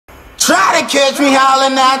might catch me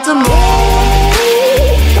howling at the moon.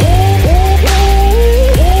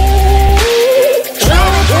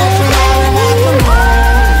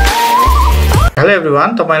 Hello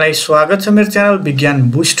everyone, तपाईलाई स्वागत छ मेरो च्यानल विज्ञान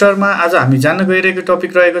बुस्टरमा। आज हामी जान्न गइरहेको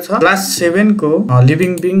टपिक रहेको छ क्लास 7 को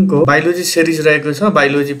लिभिङ बिङ को बायोलोजी सिरिज रहेको छ।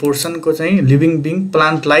 बायोलोजी पोर्सन को चाहिँ लिभिङ बिङ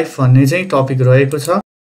प्लान्ट लाइफ भन्ने चाहिँ टपिक रहेको छ।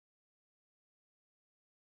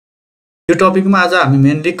 यो टपिकमा आज हामी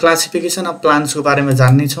मेनली क्लासिफिकेसन अफ प्लान्ट्स को बारेमा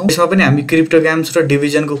जान्ने छौं। यसमा पनि हामी क्रिप्टोग्याम्स र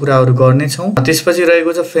डिभिजन को कुराहरु गर्ने छौं। त्यसपछि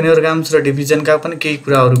रहेको छ फेनोग्राम्स र डिभिजन का पनि केही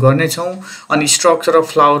कुराहरु गर्ने छौं। अनि स्ट्रक्चर अफ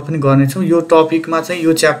फ्लावर पनि गर्ने छौं। यो टपिकमा चाहिँ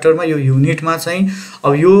यो च्याप्टरमा यो युनिटमा चाहिँ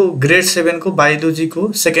अब यो ग्रेड 7 को बायोलोजी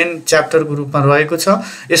को सेकेन्ड च्याप्टर को रूपमा रहेको छ।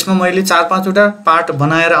 यसमा मैले 4-5 वटा पार्ट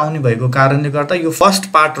बनाएर आउने भएको कारणले गर्दा यो फर्स्ट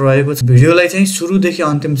पार्ट रहेको छ। भिडियोलाई चाहिँ सुरुदेखि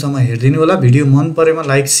अन्तिमसम्म हेर्दिनु होला। भिडियो मन परेमा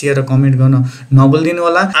लाइक शेयर र कमेन्ट गर्न नभुल्दिनु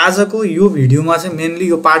होला। आजको यो भिडियोमा चाहिँ मेनली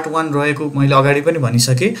यो पार्ट 1 रहेको मैले अगाडि पनि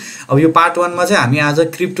भनिसके। अब यो पार्ट 1 मा चाहिँ हामी आज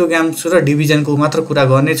क्रिप्टोग्याम्स र डिभिजन को मात्र कुरा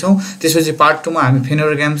गर्ने छौं। त्यसपछि पार्ट 2 मा हामी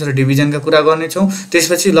फेनोग्राम्स र डिभिजन का कुरा गर्ने छौं।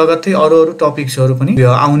 त्यसपछि लगत्तै अरु टपिक्सहरु पनि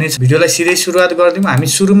आउने छ। भिडियोलाई सिधै सुरुवात गर्दियौं। हामी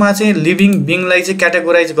सुरुमा चाहिँ लिभिङ बिङलाई चाहिँ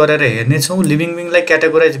क्याटेगोराइज गरेर हेर्ने छौं। लिभिङ बिङलाई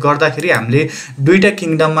क्याटेगोराइज गर्दाखेरि हामीले दुईटा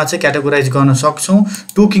किंगडममा चाहिँ क्याटेगोराइज गर्न सक्छौं।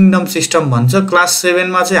 टु किंगडम सिस्टम भन्छ। क्लास 7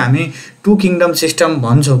 मा चाहिँ हामी टु किंगडम सिस्टम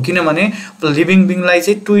भन्छौं किनभने लिभिङ बिङलाई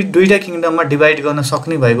चाहिँ दुईटा किंगडममा डिवाइड गर्न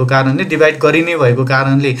सक्ने भएको कारणले डिवाइड गरिने भएको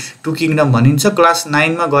कारणले टु किंगडम भनिन्छ। क्लास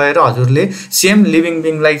 9 मा गएर हजुरले सेम लिभिङ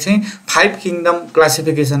बिङलाई चाहिँ 5 किंगडम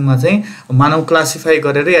क्लासिफिकेसनमा चाहिँ मानव क्लासिफाई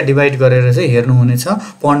गरेर या डिवाइड गरेर चाहिँ हेर्नु हुनेछ,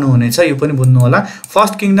 पढ्नु हुनेछ। यो पनि बुझ्नु होला।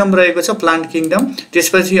 फर्स्ट किंगडम रहेको छ प्लान्ट किंगडम।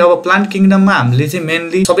 त्यसपछि अब प्लान्ट किंगडममा हामीले चाहिँ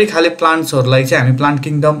मेनली सबै खाले प्लान्ट्सहरुलाई चाहिँ हामी प्लान्ट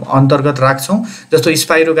किंगडम अन्तर्गत राख्छौं। जस्तो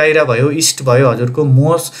स्पाइरोगाइरा भयो, इस्ट भयो हजुरको,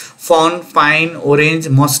 मोस, फन, पाइन, ओरेन्ज,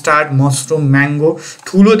 मस्टार्ड, मशरूम, म्याङ्गो,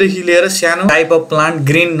 ठूलो देखि लिएर सानो type of plant,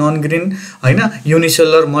 green, non green हैन,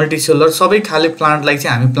 युनिसेलुलर, मल्टिसेलुलर सबै खाले प्लान्टलाई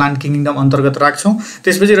चाहिँ हामी प्लान्ट किंगडम अन्तर्गत राख्छौं।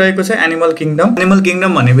 त्यसपछि रहेको छ एनिमल किंगडम। एनिमल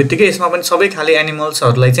किंगडम भन्नेबित्तिकै यसमा पनि सबै खाले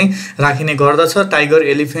एनिमल्सहरुलाई चाहिँ राखिने गर्दछ। टाइगर,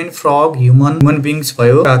 एलिफेन्ट, फ्रग, ह्युमन बीइङ्स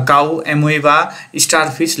भयो, काउ, एमोइबा,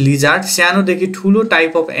 स्टारफिश, लिजार्ड, सानो देखि ठूलो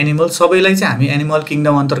टाइप अफ एनिमल सबैलाई चाहिँ हामी एनिमल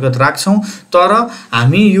किंगडम अन्तर्गत राख्छौं। तर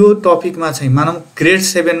हामी यो टपिकमा चाहिँ मानव ग्रेड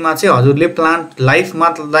 7 मा चाहिँ हजुरले प्लान्ट लाइफ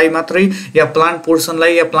मात्रै या प्लान्ट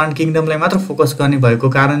पोर्सनलाई या प्लान्ट किंगडमलाई मात्र फोकस गर्ने भएको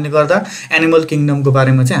कारणले गर्दा एनिमल किंगडम को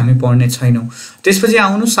बारेमा चाहिँ हामी पढ्ने छैनौं। त्यसपछि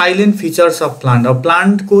आउनु साइलेन्ट फिचर्स अफ प्लान्ट। अब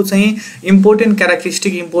प्लान्ट को चाहिँ इम्पोर्टेन्ट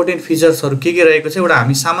क्यारेक्टरिस्टिक, इम्पोर्टेन्ट फिचर्सहरु के रहेको छ एउटा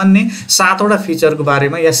हामी सामान्य 7 वटा फिचर को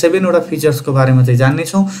बारेमा या 7 वटा फिचर्स को बारेमा चाहिँ जान्ने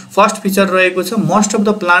छौं। फर्स्ट फिचर रहेको छ most of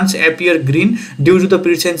the plants appear green due to the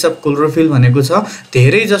presence of chlorophyll भनेको छ।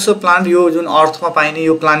 धेरै जसो प्लान्ट यो जुन अर्थमा पाइने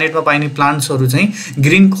यो प्लानेटमा पाइने प्लान्ट्सहरु चाहिँ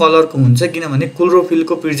ग्रीन कलर को हुन्छ किनभने क्लोरोफिल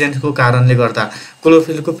को प्रेजेन्स को कारणले गर्दा।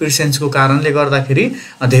 क्लोरोफिल को प्रेजेन्स को कारणले गर्दाखेरि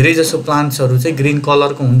धेरै जसो प्लान्ट्सहरु चाहिँ ग्रीन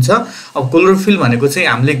कलर को हुन्छ। अब क्लोरोफिल भनेको चाहिँ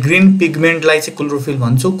हामीले ग्रीन पिगमेन्टलाई चाहिँ क्लोरोफिल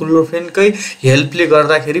भन्छौं। क्लोरोफिलकै हेल्पले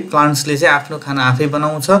गर्दाखेरि प्लान्ट्सले चाहिँ आफ्नो खाना आफै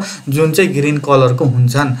बनाउँछ जुन चाहिँ ग्रीन कलर को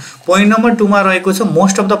हुन्छन्। पोइन्ट नम्बर 2 मा रहेको छ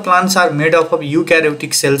most of the plants are made of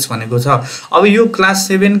eukaryotic sales भनेको छ। अब यो क्लास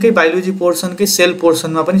 7 कै बायोलोजी पोर्सनकै सेल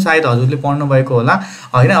पोर्सनमा पनि सायद हजुरले पढ्नु भएको होला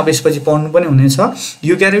हैन। अब यसपछि पढ्नु पनि हुनेछ।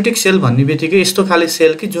 युक्यारियोटिक सेल भन्ने बित्तिकै यस्तो खाले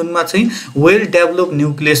सेल कि जुनमा चाहिँ वेल डेभलप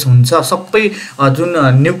न्यूक्लियस हुन्छ। सबै जुन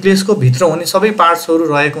न्यूक्लियस को भित्र हुने सबै पार्ट्सहरु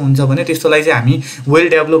रहेको हुन्छ भने त्यस्तोलाई चाहिँ हामी वेल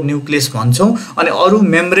डेभलप न्यूक्लियस भन्छौं। अनि अरु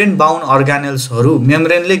मेम्ब्रेन बाउन्ड अर्गानेल्सहरु,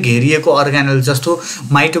 मेम्ब्रेनले घेरिएको अर्गानेल जस्तो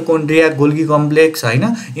माइटोकोन्ड्रिया, गोल्गी कम्प्लेक्स हैन,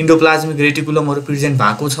 एन्डोप्लाज्मिक रेटिकुलमहरु प्रेजेन्ट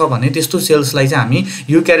भएको छ भने त्यस्तो सेल्सलाई चाहिँ हामी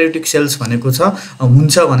युक्यारियोटिक सेल्स भनेको छ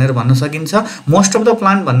हुन्छ भनेर भन्न सकिन्छ। मोस्ट अफ द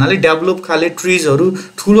प्लान्ट भन्नाले डेभलप खाले ट्रीजहरु,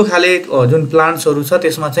 ठूलो खाले जुन प्लान्ट्सहरु छ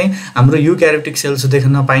त्यसमा चाहिँ हाम्रो युक्यारियोटिक सेल्स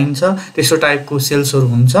देख्न पाइन्छ। त्यस्तो टाइपको सेल्सहरु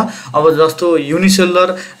हुन्छ। अब जस्तो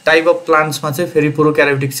युनिसेलुलर टाइप अफ प्लान्ट्समा चाहिँ फेरि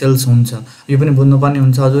प्रोक्यारियोटिक सेल्स हुन्छ। यो पनि बुझ्नुपर्ने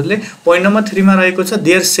हुन्छ हजुरले। पोइन्ट नम्बर 3 मा रहेको छ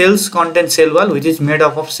there sales content cell wall which is made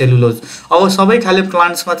of cellulose. अब सबै खाले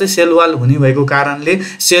प्लान्ट्समा चाहिँ सेल वाल हुने भएको कारणले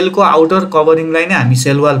सेलको आउटर कभरिङलाई नै हामी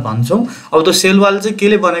सेल वाल भन्छौं। अब त्यो सेल वाल चाहिँ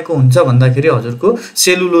केले बनेको हुन्छ भन्दाखेरि हजुरको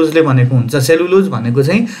सेलुलोजले बनेको हुन्छ। सेलुलोज भनेको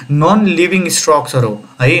चाहिँ नन लिभिङ स्ट्रक्चर हो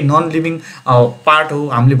है, नन लिभिङ पार्ट हो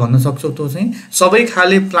हामीले भन्न सक्छौं। त्यो चाहिँ सबै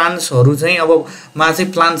खाले प्लान्ट्सहरु चाहिँ अब मा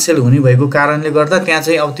चाहिँ प्लान्ट सेल हुने भएको कारणले गर्दा त्यहाँ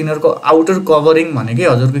चाहिँ अब तिनीहरुको आउटर कभरिङ भनेकै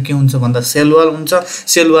हजुरको के हुन्छ भन्दा सेल वाल हुन्छ।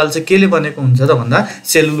 सेल वाल चाहिँ केले बनेको हुन्छ त भन्दा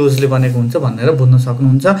सेलुलोजले बनेको हुन्छ भनेर बुझ्न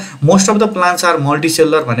सक्नुहुन्छ। Most of the plants are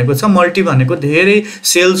मल्टिसेलुलर भनेको छ। मल्टी भनेको धेरै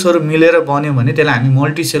सेल्सहरु मिलेर बन्यो भने त्यसलाई हामी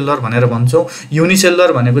मल्टिसेलुलर भनेर भन्छौं।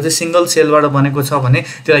 युनिसेलुलर भनेको चाहिँ सिंगल सेलबाट बनेको छ भने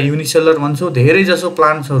त्यसलाई युनिसेलुलर भन्छौं। धेरै जसो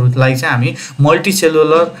प्लान्ट्सहरुलाई चाहिँ हामी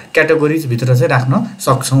मल्टिसेलुलर क्याटेगोरीज भित्र चाहिँ राख्न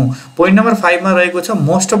सक्छौं। सक्छौं। पोइन्ट नम्बर 5 मा रहेको छ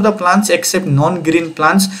most of the plants accept non green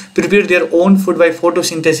plants prepare their own food by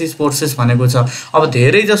photosynthesis process भनेको छ। अब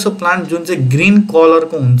धेरै जसो प्लान्ट जुन चाहिँ ग्रीन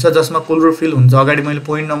कलरको हुन्छ जसमा क्लोरोफिल हुन्छ, अगाडि मैले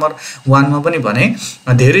पोइन्ट नम्बर 1 मा पनि भने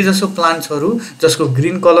धेरै जसो प्लान्ट्सहरु जसको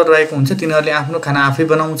ग्रीन कलर रहेको हुन्छ तिनीहरुले आफ्नो खाना आफै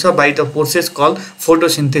बनाउँछ by the process call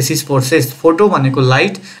photosynthesis process. Photo भनेको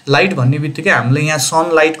लाइट, लाइट भन्ने बित्तिकै हामीले यहाँ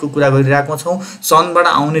सनलाइटको कुरा गरिरहेको छौं। सनबाट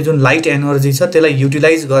आउने जुन लाइट एनर्जी छ त्यसलाई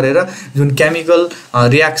युटिलाइज गरेर जुन केमिकल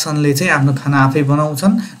रिएक्सनले चाहिँ आफ्नो खाना आफै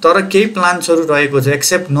बनाउँछन्। तर केही प्लान्ट्सहरु रहेको छ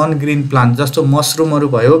एक्सेप्ट नन ग्रीन प्लान्ट जस्तो मशरुमहरु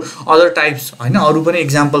भयो, अदर टाइप्स हैन, अरु पनि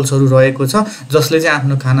एक्जाम्पल्सहरु रहेको छ जसले चाहिँ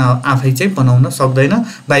आफ्नो खाना आफै चाहिँ बनाउन सक्दैन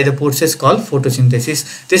by the process call photosynthesis.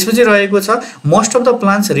 त्यसपछि रहेको छ most of the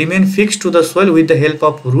plants remain fixed to the soil with the help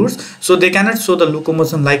of roots so they cannot show the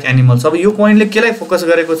locomotion like animals. अब यो पोइन्टले केलाई फोकस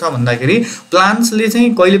गरेको छ भन्दाखेरि प्लान्ट्सले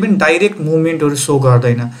चाहिँ कहिले पनि डाइरेक्ट मुभमेन्टहरु शो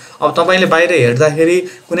गर्दैन। अब तपाईले बाहिर हेर्दाखेरि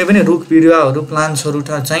कुनै पनि रुख बिरुवाहरु प्लान्ट्सहरु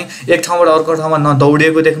चाहिँ एक ठाउँबाट अर्को ठाउँमा न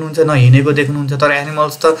दौडेको देख्नुहुन्छ न हिँडेको देख्नुहुन्छ, तर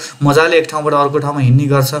एनिमल्स त मजाले एक ठाउँबाट अर्को ठाउँमा हिँड्ने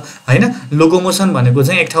गर्छ हैन। लोकोमोसन भनेको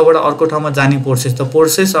चाहिँ एक ठाउँबाट अर्को ठाउँमा जाने process, the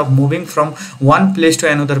process of moving from one place to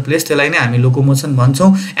another place, त्यसलाई नै हामी लोकोमोसन भन्छौं।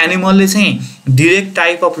 एनिमलले चाहिँ direct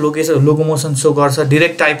type of locomotion show गर्छ,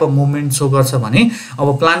 direct type of movement show गर्छ भने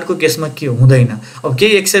अब प्लान्टको केसमा के हुँदैन। अब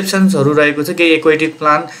केही एक्सेप्सन्सहरु रहेको छ, केही एक्वाटिक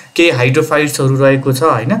प्लान्ट, केही हाइड्रोफाइट्सहरु रहेको छ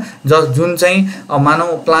हैन, जुन चाहिँ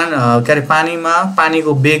मानव प्लान्ट के अरे पानीमा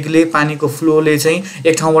पानीको वेगले पानीको फ्लोले चाहिँ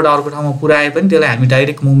एक ठाउँबाट अर्को ठाउँमा पुर्याए पनि त्यसलाई हामी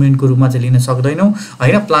डाइरेक्ट मुभमेन्टको रूपमा चाहिँ लिन सक्दैनौं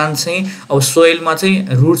हैन। प्लान्ट चाहिँ अब सोइलमा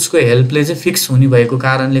चाहिँ रुट्सको हेल्पले चाहिँ फिक्स हुने भएको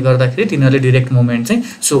कारणले गर्दाखेरि तिनीहरुले डाइरेक्ट मुभमेन्ट चाहिँ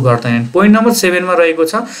शो गर्दैनन्। पोइन्ट नम्बर 7 मा रहेको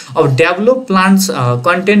छ अब develop plants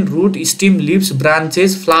content root steam lives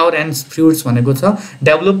branches flower and fruits भनेको छ।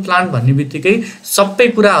 डेभलप प्लान्ट भन्ने बित्तिकै सबै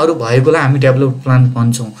कुराहरु भएकोलाई हामी डेभलप प्लान्ट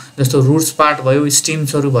भन्छौं। जस्तो रुट्स पार्ट भयो,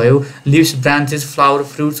 स्टिम्सहरु भयो, लिभ्स ब्रान्चेस फ्लावर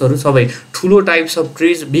फ्रुट्सहरु सबै ठुलो types of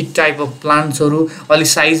trees, big type of प्लान्ट्सहरु, अलि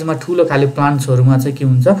साइजमा ठुलो खाले प्लान्ट्सहरुमा चाहिँ के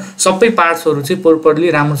हुन्छ सबै पार्ट्सहरु चाहिँ प्रोपरली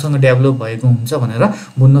राम्रोसँग डेभलप भएको हुन्छ भनेर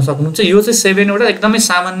बुझ्न सक्नुहुन्छ। यो चाहिँ 7 वटा एकदमै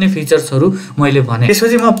सामान्य फिचर्सहरु मैले भने।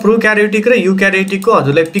 त्यसपछि म प्रोक्यारियोटिक र युक्यारियोटिकको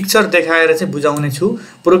हजुरलाई पिक्चर देखाएर चाहिँ बुझाउने छु।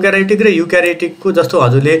 प्रोक्यारियोटिक र युक्यारियोटिकको जस्तो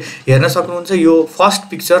हजुरले हेर्न सक्नुहुन्छ यो फर्स्ट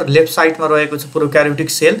पिक्चर लेफ्ट साइडमा रहेको छ प्रोक्यारियोटिक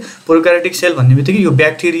सेल। प्रोक्यारियोटिक सेल भन्ने बित्तिकै यो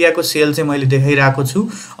ब्याक्टेरियाको सेल चाहिँ मैले देखाइराको छु।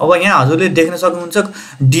 अब यहाँ हजुरले देख्न सक्नुहुन्छ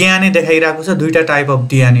डीएनए देखाइराको छ, दुईटा टाइप अफ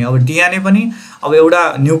डीएनए। अब डीएनए पनि अब एउटा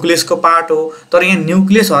न्यूक्लियसको पार्ट हो, तर यहाँ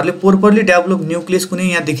न्यूक्लियसहरुले प्रोपरली डेभलप न्यूक्लियस कुनै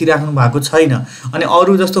यहाँ देखिराख्नु भएको छैन। अनि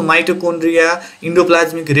अरु जस्तो माइटोकोन्ड्रिया,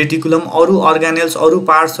 इन्डोप्लाज्मिक रेटिकुलम, अरु अर्गानेल्स, अरु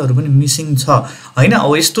पार्ट्सहरु पनि मिसिङ छ हैन।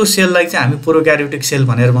 अब यस्तो सेललाई चाहिँ हामी प्रोक्यारियोटिक सेल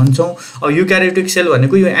भनेर भन्छौं। अब युक्यारियोटिक सेल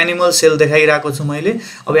भनेको यो एनिमल सेल देखाइराको छु मैले।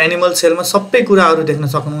 अब एनिमल सेलमा सबै कुराहरु देख्न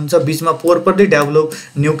सक्नुहुन्छ, बीचमा प्रोपरली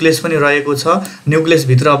डेभलप न्यूक्लियस पनि रहेको छ। न्यूक्लियस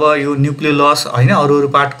भित्र अब यो न्यूक्लियोलस हैन, अरु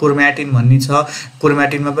पार्ट क्रोमेटिन भन्ने छ,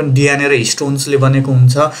 क्रोमेटिनमा पनि डीएनए र हिस्टोन्स बनेको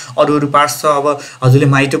हुन्छ। अरु पार्ट्स छ अब हजुरले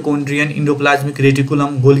माइटोकोन्ड्रियन, endoplasmic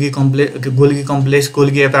reticulum, Golgi complex,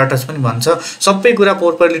 Golgi एपाराटस पनि भन्छ। सबै कुरा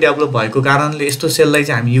प्रोपरली डेभलप भएको कारणले यस्तो सेललाई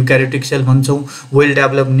चाहिँ हामी eukaryotic sale भन्छौं। Well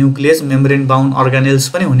develop nucleus, membrane bound अर्गानेल्स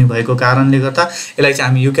पनि हुने भएको कारणले गर्दा यसलाई चाहिँ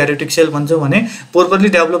हामी युक्यारियोटिक सेल भन्छौं भने प्रोपरली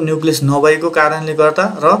डेभलप न्यूक्लियस नभएको कारणले गर्दा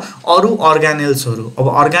र अरु अर्गानेल्सहरु। अब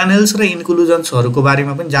अर्गानेल्स र इन्क्लुजन्सहरुको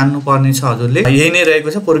बारेमा पनि जान्नु पर्ने छ हजुरले। यही नै रहेको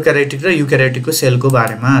छ प्रोक्यारियोटिक र युक्यारियोटिकको सेलको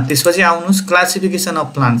बारेमा। त्यसपछि आउनुस् क्लासिफिकेसन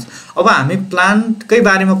अफ प्लान्ट्स। अब हामी प्लान्टकै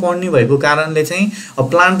बारेमा पढ्ने भएको कारणले चाहिँ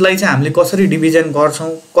प्लान्टलाई चाहिँ हामीले कसरी डिभिजन गर्छौं,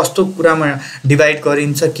 कस्तो कुरामा डिभाइड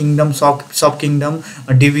गरिन्छ, किंगडम, सब किंगडम,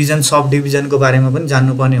 डिभिजन, सब डिभिजनको बारेमा पनि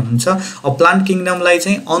जान्नुपर्ने हुन्छ। अब प्लान्ट किंगडमलाई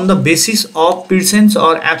चाहिँ on the basis of presence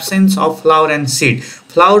or absence of flower and seed,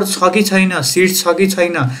 flower छ कि छैन, सीड छ कि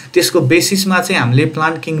छैन, त्यसको बेसिसमा चाहिँ हामीले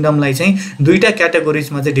प्लान्ट किंगडमलाई चाहिँ दुईटा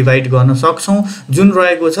क्याटेगोरिजमा चाहिँ डिभाइड गर्न सक्छौं। जुन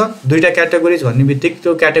रहेको छ दुईटा क्याटेगोरिज भन्ने बित्तिकै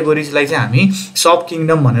त्यो क्याटेगोरिजलाई चाहिँ हामी सब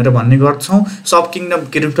किंगडम भनेर भन्ने गर्छौं। सब किंगडम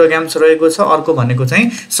क्रिप्टोग्याम्स रहेको छ, अर्को भनेको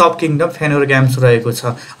चाहिँ सब किंगडम फेनोरग्याम्स रहेको छ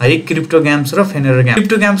है। क्रिप्टोग्याम्स र फेनोरग्याम्स।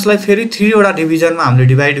 क्रिप्टोग्याम्सलाई फेरि 3 वटा डिभिजनमा हामीले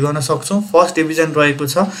डिभाइड गर्न सक्छौं। फर्स्ट डिभिजन रहेको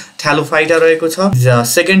छ थ्यालोफाइटा रहेको छ,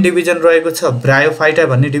 सेकेन्ड डिभिजन रहेको छ ब्रायोफाइटा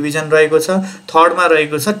भन्ने डिभिजन रहेको छ, थर्डमा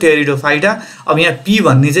रहेको छ टेरिडोफाइटा। अब यहाँ पी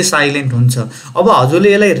भन्ने चाहिँ साइलेन्ट हुन्छ। अब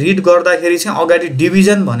हजुरले यसलाई रिड गर्दाखेरि चाहिँ अगाडि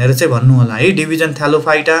डिभिजन भनेर चाहिँ भन्नु होला है। Division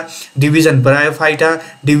थ्यालोफाइटा, division bryophyta,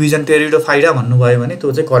 division pteridophyta भन्नुभयो भने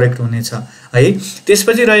त्यो चाहिँ करेक्ट हुनेछ है।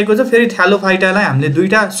 त्यसपछि रहेको छ फेरि थ्यालोफाइटालाई हामीले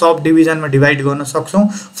दुईटा सब डिभिजनमा डिभाइड गर्न सक्छौं।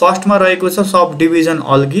 फर्स्टमा रहेको छ सब डिभिजन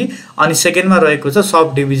अल्गी अनि सेकेन्डमा रहेको छ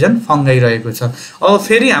सब डिभिजन फंगाई रहेको छ। अब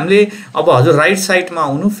फेरि हामीले अब हजुर राइट साइडमा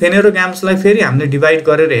आउनु, फेनोरग्याम्सलाई फेरि हामीले डिभाइड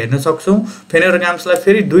गरेर हेर्न सक्छौं। फेनोरग्याम्सलाई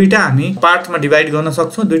फेरि दुईटा हामी पार्टमा डिभाइड गर्न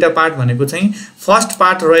सक्छौं। दुईटा पार्ट भनेको चाहिँ फर्स्ट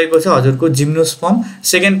पार्ट रहेको छ हजुरको जिम्नोस्पर्म,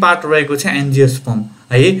 सेकेन्ड पार्ट रहेको छ एन्जियोस्पर्म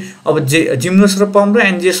है। अब जिम्नोस्पर्म र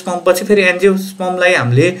एन्जियोस्पर्म पछि फेरि एन्जियोस्पर्मलाई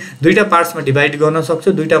हामीले दुईटा पार्ट्समा डिभाइड गर्न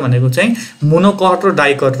सक्छौँ। दुईटा भनेको चाहिँ मोनोकट र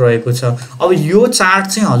डाइकट रहेको छ। अब यो चार्ट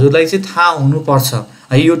चाहिँ हजुरलाई चाहिँ थाहा हुनुपर्छ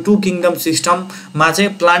है। यो टु किङडम सिस्टममा चाहिँ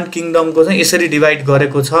प्लान्ट किङडमको चाहिँ यसरी डिभाइड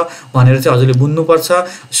गरेको छ भनेर चाहिँ हजुरले बुझ्नुपर्छ।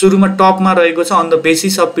 सुरुमा टपमा रहेको छ on the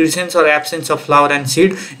basis of presence or absence of flower and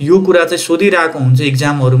seed. यो कुरा चाहिँ सोधिरहेको हुन्छ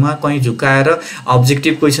इक्जामहरूमा, कहीँ झुकाएर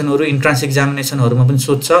अब्जेक्टिभ क्वेसनहरू इन्ट्रान्स एक्जामिनेसनहरूमा पनि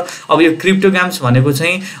सोध्छ। अब यो क्रिप्टोग्याम्स भनेको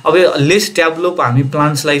चाहिँ अब लेस डेभलप हामी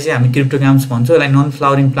प्लान्ट्सलाई चाहिँ हामी क्रिप्टोग्याम्स भन्छौँ। यसलाई नन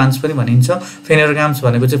फ्लावरिङ प्लान्ट्स पनि भनिन्छ। फेनोग्याम्स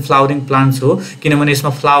भनेको चाहिँ फ्लावरिङ प्लान्ट्स हो, किनभने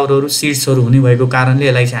यसमा फ्लावरहरू सिड्सहरू हुने भएको कारणले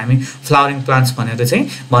यसलाई चाहिँ हामी फ्लावरिङ प्लान्ट्स भनेर चाहिँ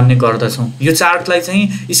भन्ने गर्दछौँ। यो चार्टलाई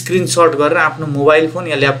चाहिँ स्क्रिनशट गरेर आफ्नो मोबाइल फोन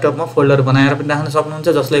या ल्यापटपमा फोल्डर बनाएर पनि राख्न सक्नुहुन्छ,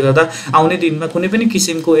 जसले गर्दा आउने दिनमा कुनै पनि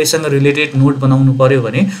किसिमको यससँग रिलेटेड नोट बनाउनु पर्यो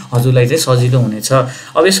भने हजुरलाई चाहिँ सजिलो हुनेछ।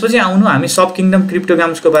 अब यसपछि आउनु हामी सब किङडम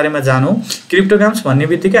क्रिप्टोग्याम्सको बारेमा जानौँ। क्रिप्टोग्याम्स भन्ने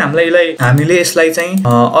बित्तिकै हामीले यसलाई चाहिँ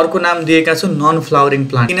अर्को नाम दिएका छौँ नन फ्लावरिङ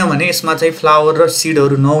प्लान्ट, किनभने यसमा चाहिँ फ्लावर र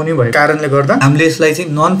सिडहरू नहुने भएको कारणले गर्दा हामीले यसलाई चाहिँ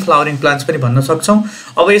नन फ्लावरिङ प्लान्ट्स पनि भन्न सक्छौँ।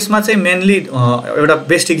 अब यसमा चाहिँ मेनली एउटा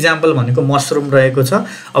बेस्ट इक्जाम्पल भनेको मसरुम रहेको छ।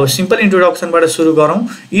 अब सिम्पल इन्ट्रोडक्सनबाट सुरु गरौँ।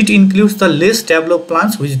 It includes the lace develop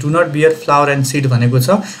plants which do not beer flower and seed भनेको छ।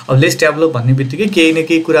 अब लेस डेभलप भन्ने बित्तिकै केही न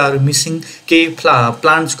केही कुराहरू मिसिङ, केही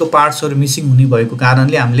प्लान्ट्सको पार्ट्सहरू मिसिङ हुने भएको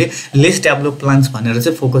कारणले हामीले लेस डेभलप प्लान्ट्स भनेर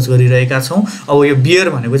चाहिँ फोकस गरिरहेका छौँ। अब यो बियर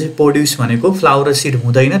भनेको चाहिँ प्रोड्युस भनेको फ्लावर र सिड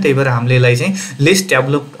हुँदैन, त्यही भएर हामीले यसलाई चाहिँ लेस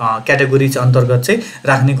डेभलप क्याटेगोरी अन्तर्गत चाहिँ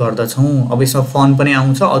राख्ने गर्दछौँ। अब यसमा फन पनि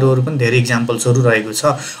आउँछ, अरू पनि धेरै इक्जाम्पल्सहरू रहेको छ।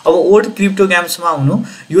 अब वर्ड क्रिप्टोग्याम्समा आउनु,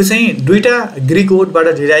 यो चाहिँ दुईटा ग्रीक वर्डबाट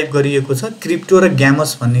डिराइभ गरिएको छ, क्रिप्टो र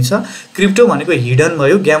ग्यामस भन्ने छ। क्रिप्टो भनेको हिडन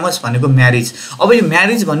भयो, ग्यामस भनेको म्यारिज। अब यो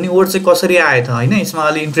म्यारिज भन्ने वर्ड चाहिँ कसरी आयो त होइन, यसमा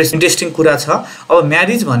अलि इन्ट्रेस्टिङ कुरा छ। अब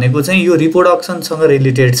म्यारिज भनेको चाहिँ यो रिप्रोडक्सनसँग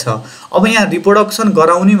रिलेटेड छ। अब यहाँ रिप्रोडक्सन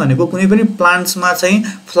गराउने भनेको कुनै पनि प्लान्ट्समा चाहिँ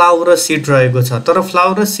फ्लावर र सिड रहेको छ, तर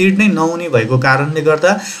फ्लावर र सिड नै नहुने भएको कारणले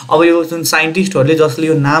गर्दा अब यो जुन साइन्टिस्टहरूले जसले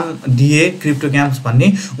यो नाम दिए क्रिप्टोग्याम्स भन्ने,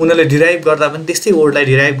 उनीहरूले डिराइभ गर्दा पनि त्यस्तै वर्डलाई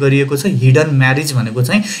डिराइभ गरिएको छ। हिडन म्यारिज भनेको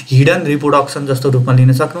चाहिँ हिडन रिप्रोडक्सन जस्तो रूपमा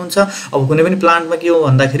लिन सक्नुहुन्छ। अब कुनै पनि प्लान्टमा के हो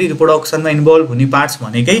भन्दाखेरि रिप्रोडक्सनमा इन्भल्भ हुने पार्ट्स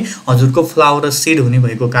भनेकै हजुरको फ्लावर र सिड हुने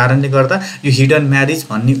भएको कारणले गर्दा यो हिडन म्यारिज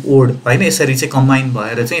भन्ने वर्ड होइन यसरी चाहिँ कम्बाइन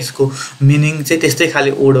भएर चाहिँ यसको मिनिङ चाहिँ त्यस्तै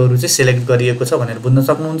खाले वर्डहरू चाहिँ सेलेक्ट गरिएको छ भनेर बुझ्न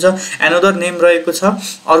सक्नुहुन्छ। एनदर नेम रहेको छ,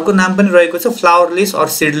 अर्को नाम पनि रहेको छ फ्लावरलेस अर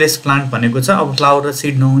सिडलेस प्लान्ट भनेको छ। अब फ्लावर र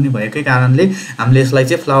सिड नहुने भएकै कारणले हामीले यसलाई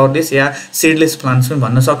चाहिँ फ्लावरलेस या सिडलेस प्लान्ट्स पनि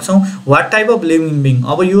भन्न सक्छौँ। What type of living being,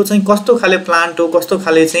 अब यो चाहिँ कस्तो खाले प्लान्ट हो, कस्तो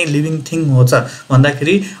खाले चाहिँ लिभिङ थिङ हो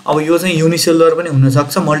भन्दाखेरि अब यो चाहिँ युनिसेलुलर पनि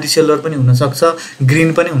हुनसक्छ, मल्टिसेलुलर पनि हुनसक्छ,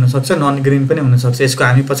 ग्रिन पनि हुनसक्छ, नन ग्रिन पनि हुनसक्छ। यसको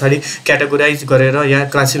हामी पछाडि क्याटेगोराइज गरेर या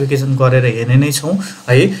क्लासिफिकेसन गरेर हेर्ने नै छौँ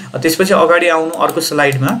है। त्यसपछि अगाडि आउनु अर्को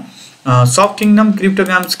स्लाइडमा सब किङडम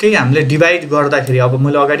क्रिप्टोग्याम्सकै हामीले डिभाइड गर्दाखेरि, अब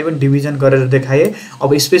मैले अगाडि पनि डिभिजन गरेर देखाएँ।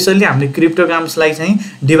 अब स्पेसल्ली हामीले क्रिप्टोग्याम्सलाई चाहिँ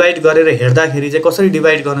डिभाइड गरेर हेर्दाखेरि चाहिँ कसरी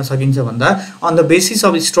डिभाइड गर्न सकिन्छ भन्दा on the basis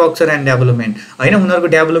of structure and development होइन, उनीहरूको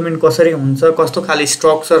डेभलपमेन्ट कसरी हुन्छ, कस्तो खाले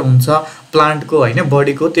स्ट्रक्चर हुन्छ प्लान्टको होइन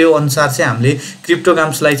बडीको, त्यो अनुसार चाहिँ हामीले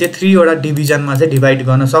क्रिप्टोग्याम्सलाई चाहिँ 3 वटा डिभिजनमा चाहिँ डिभाइड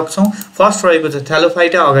गर्न सक्छौँ। फर्स्ट रहेको छ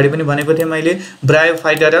थ्यालोफाइटा, अगाडि पनि भनेको थिएँ मैले,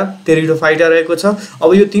 ब्रायोफाइटा र टेरिडोफाइटा रहेको छ। अब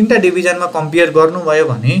यो 3टा डिभिजनमा कम्पेयर गर्नुभयो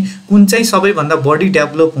भने कुन चाहिँ सबैभन्दा बढी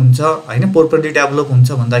डेभलप हुन्छ होइन, प्रोपरली डेभलप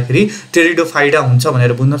हुन्छ भन्दाखेरि टेरिडोफाइटा हुन्छ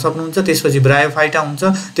भनेर बुझ्न सक्नुहुन्छ। त्यसपछि ब्रायोफाइटा हुन्छ,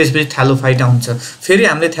 त्यसपछि थ्यालोफाइटा हुन्छ। फेरि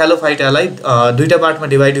हामीले थ्यालोफाइटालाई 2टा पार्टमा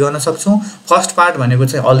डिभाइड गर्न सक्छौँ। फर्स्ट पार्ट भनेको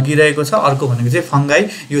चाहिँ अल्गी रहेको छ, अर्को भनेको चाहिँ फङ्गाई,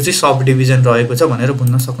 यो चाहिँ सब डिभिजन रहेको छ भनेर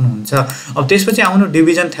बुझ्न सक्नुहुन्छ। अब त्यसपछि आउनु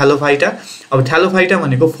डिभिजन थ्यालोफाइटा। अब थ्यालोफाइटा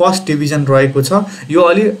भनेको फर्स्ट डिभिजन रहेको छ। यो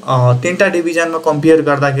अलि 3टा डिभिजनमा कम्पेयर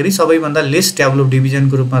गर्दाखेरि सबैभन्दा लेस डेभलप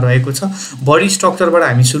डिभिजनको रूपमा रहेको छ। बडी स्ट्रक्चरबाट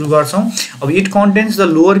हामी सुरु गर्छौँ। अब इट कन्टेन्स द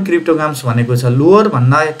लोअर क्रिप्टोग्याम्स भनेको छ। लोअर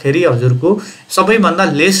भन्दाखेरि हजुरको सबैभन्दा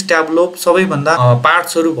लेस डेभलप, सबैभन्दा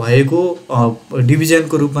पार्ट्सहरू भएको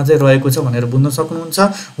डिभिजनको रूपमा चाहिँ रहेको छ भनेर बुझ्न सक्नुहुन्छ।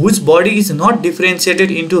 Which body is not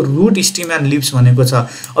डिफरेन्सिएटेड into root, steam and lives भनेको छ।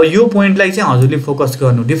 अब यो पोइन्टलाई चाहिँ हजुरले फोकस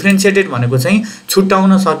गर्नु। डिफरेन्सिएटेड भनेको चाहिँ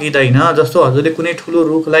छुट्याउन सकिँदैन। जस्तो हजुरले कुनै ठुलो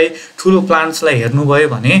रुखलाई, ठुलो प्लान्ट्सलाई हेर्नुभयो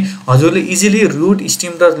भने हजुरले इजिली रुट,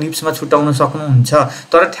 स्टिम र लिभ्समा छुट्याउन सक्नुहुन्छ।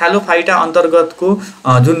 तर थ्यालोफाइटा अन्तर्गतको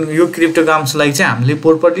जुन यो क्रिप्टोग्याम्सलाई चाहिँ हामीले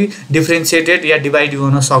प्रोपरली डिफरेन्सिएटेड या डिभाइड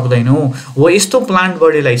गर्न सक्दैनौँ। हो यस्तो प्लान्ट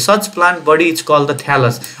बडीलाई, such plant body is called the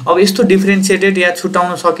थ्यालस। अब यस्तो डिफरेन्सिएटेड या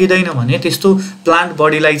छुट्याउन सकिँदैन भने त्यस्तो प्लान्ट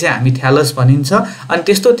बडीलाई चाहिँ हामी थ्यालस भनिन्छ। अनि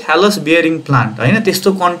त्यस्तो थ्यालस बियरिङ प्लान्ट होइन,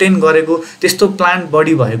 त्यस्तो कन्टेन गरेको गरेको त्यस्तो प्लान्ट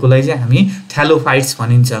बडी भएकोलाई चाहिँ हामी थ्यालोफाइट्स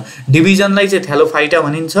भनिन्छ डिभिजनलाई चाहिँ थ्यालोफाइटा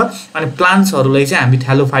भनिन्छ अनि प्लान्ट्सहरूलाई चाहिँ हामी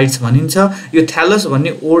थ्यालोफाइट्स भनिन्छ यो थ्यालोस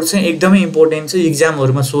भन्ने वर्ड चाहिँ एकदमै इम्पोर्टेन्ट छ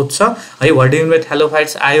एक्जामहरुमा सोध्छ है what do you mean by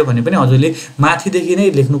थ्यालोफाइट्स आयो भने पनि हजुरले माथिदेखि नै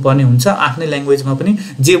लेख्नु पर्ने हुन्छ आफ्नै ल्याङ्ग्वेजमा पनि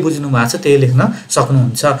जे बुझ्नु भएको छ त्यही लेख्न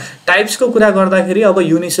सक्नुहुन्छ टाइप्सको कुरा गर्दाखेरि अब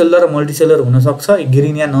युनिसेलुलर र मल्टिसेलुलर हुन सक्छ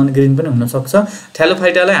ग्रीन या नन ग्रीन पनि हुन सक्छ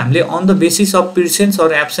थ्यालोफाइटालाई हामीले on the basis of presence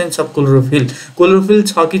or absence of chlorophyll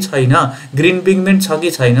छ कि छैन ग्रीन पिगमेन्ट छ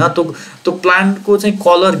कि छैन त्यो प्लान्टको चाहिँ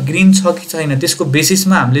कलर ग्रीन छ कि छैन त्यसको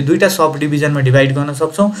बेसिसमा हामीले दुईटा सब डिभिजनमा डिभाइड गर्न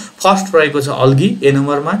सक्छौं फर्स्ट रहेको छ अल्गी ए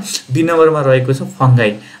नम्बरमा बी नम्बरमा रहेको छ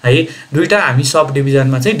फंगाई है दुईटा हामी सब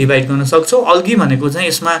डिभिजनमा चाहिँ डिभाइड गर्न सक्छौं अल्गी भनेको चाहिँ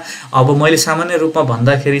यसमा अब मैले सामान्य रूपमा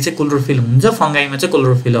भन्दाखेरि चाहिँ क्लोरोफिल हुन्छ फंगाईमा चाहिँ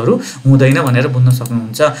क्लोरोफिलहरु हुँदैन भनेर बुझ्न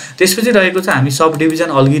सक्नुहुन्छ त्यसपछि रहेको छ हामी सब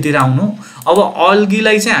डिभिजन अल्गीतिर आउनु अब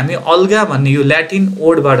अल्गीलाई चाहिँ हामी अल्गा भन्ने यो ल्याटिन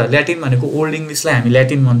वर्डबाट ल्याटिन भनेको ओल्ड इंग्लिशलाई हामी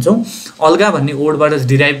ल्याटिन भन्छौं अल्गा भन्ने वर्डबाट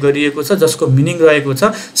डिराइभ गरिएको छ जसको मिनिङ रहेको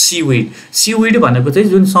छ सीवीड भनेको चाहिँ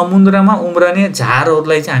जुन समुद्रमा उम्रने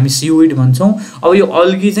झारहरुलाई चाहिँ हामी सीवीड भन्छौं अब यो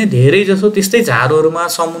अल्गी चाहिँ धेरै जसो त्यस्तै झारहरुमा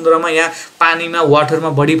समुद्रमा या पानीमा वाटरमा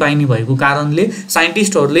बढी पाइने भएको कारणले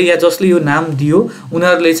साइन्टिस्टहरुले या जसले यो नाम दियो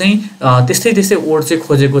उनीहरुले चाहिँ त्यस्तै वर्ड चाहिँ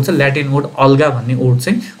खोजेको छ ल्याटिन वर्ड अल्गा भन्ने वर्ड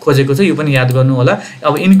चाहिँ खोजेको छ यो पनि याद गर्नु होला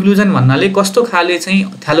अब इन्क्लुजन भन्नाले कस्तो खाले चाहिँ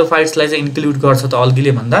थ्यालोफाइट्सलाई चाहिँ इन्क्लुड गर्छ त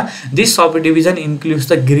अल्गीले भन्दा this sub division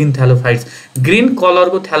includes the green थ्यालोफाइट्स green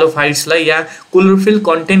कलरको थ्यालोफाइट्सलाई या क्लोरोफिल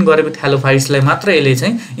कन्टेन्ट गरेको थ्यालोफाइट्सलाई मात्र यसले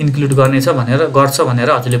चाहिँ इन्क्लुड गर्नेछ भनेर गर्छ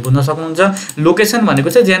भनेर हजुरले बुझ्न सक्नुहुन्छ लोकेसन भनेको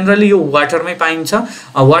चाहिँ जनरली यो वाटरमै पाइन्छ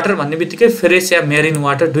वाटर भन्नेबित्तिकै फ्रेश या मेरिन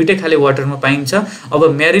वाटर दुईटै खाले वाटरमा पाइन्छ अब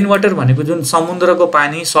मेरिन वाटर भनेको जुन समुद्रको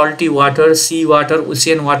पानी salty water C water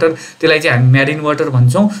ocean water त्यसलाई चाहिँ हामी मेरिन वाटर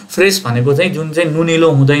भन्छौं फ्रेश भनेको चाहिँ जुन चाहिँ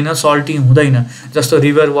नुनिलो हुँदैन सल्टी हुँदैन जस्तो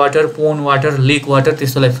रिभर वाटर पोन्ड वाटर लेक वाटर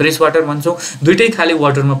त्यस्तोलाई फ्रेश वाटर भन्छौं दुईटै खाले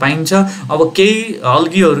वाटरमा पाइन्छ अब केही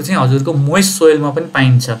अल्गीहरु चाहिँ हजुरको मोइस्ट सोइलमा पनि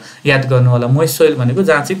पाइन्छ याद गर्नु होला मोइस्ट सोइल भनेको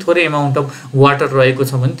जहाँ चाहिँ थोरै अमाउन्ट अफ वाटर रहेको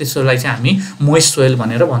छ भने त्यसलाई चाहिँ हामी मोइस्ट सोइल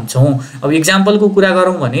भनेर भन्छौं अब एक्जाम्पलको कुरा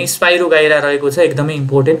गरौँ भने स्पाइरोगाइरा रहेको छ एकदमै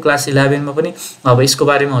इम्पोर्टेन्ट क्लास 11 मा पनि अब यसको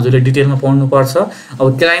बारेमा हजुरले डिटेलमा पढ्नु पर्छ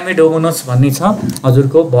अब क्लाइमेडोमोनस भन्ने छ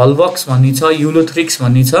हजुरको भल्भक्स भन्ने छ युलोथ्रिक्स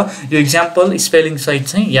भन्ने छ यो एक्जाम्पल स्पेलिङ सहित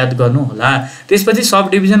चाहिँ याद गर्नु होला त्यसपछि सब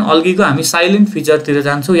डिभिजन अल्गीको हामी साइलेन्ट फिचरतिर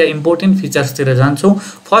जान्छौं या इम्पोर्टेन्ट फिचर्सतिर जान्छौं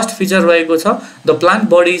फर्स्ट फिचर रहेको छ द प्लान्ट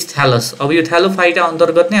बडी इज थ्यालस अब यो थ्यालोफाइटा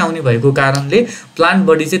अन्तर्गत नै आउने भएको कारणले प्लान्ट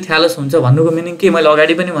बडी चाहिँ थ्यालस हुन्छ भन्नुको मिनिङ के मैले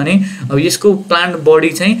अगाडि पनि भने अब यसको प्लान्ट बडी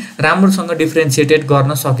चाहिँ राम्रोसँग डिफरेन्शिएटेड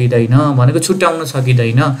गर्न सकिदैन भनेको छुट्याउन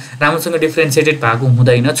सकिदैन राम्रोसँग डिफरेन्शिएटेड भएको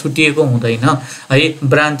हुँदैन छुटिएको हुँदैन है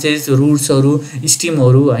ब्रान्चेस रुट्सहरु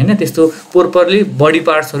स्टिमहरु हैन त्यस्तो प्रोपरली बडी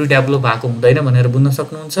पार्ट्सहरु डेभलप भएको हुँदैन भनेर बुझ्न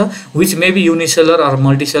सक्नुहुन्छ which may be unicellular or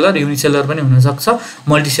मल्टिसेलुलर unicellular पनि हुन सक्छ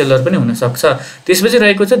मल्टिसेलुलर पनि हुन सक्छ त्यसपछि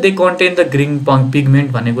रहेको छ they content the green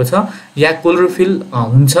pigment भनेको छ या क्लोरोफिल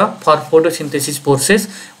हुन्छ फर फोटोसिन्थेसिस प्रोसेस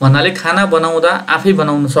भन्नाले खाना बनाउँदा आफै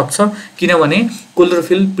बनाउन सक्छ किनभने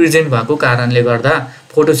क्लोरोफिल प्रेजेन्ट भएको कारणले गर्दा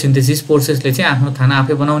फोटोसिन्थेसिस प्रोसेसले चाहिँ आफ्नो खाना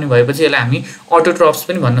आफै बनाउने भएपछि यसलाई हामी अटोट्रफ्स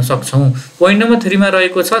पनि भन्न सक्छौं पोइन्ट नम्बर 3 मा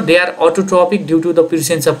रहेको छ they are अटोट्रोपिक due to the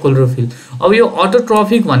presence of chlorophyll अब यो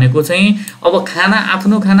अटोट्रोपिक भनेको चाहिँ अब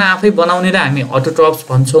आफ्नो खाना आफै बनाउनेलाई हामी अटोट्रफ्स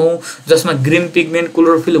भन्छौं जसमा ग्रीन पिगमेन्ट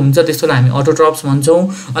क्लोरोफिल हुन्छ त्यसैलाई हामी अटोट्रफ्स भन्छौं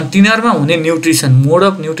अनि तिनीहरुमा हुने न्यूट्रिसन मोड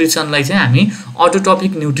अफ न्यूट्रिसनलाई चाहिँ हामी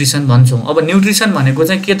अटोट्रोपिक न्यूट्रिसन भन्छौं अब न्यूट्रिसन भनेको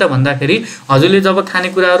चाहिँ के त भन्दाखेरि हजुरले जब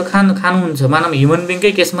खानेकुराहरु खानुहुन्छ मानव ह्युमन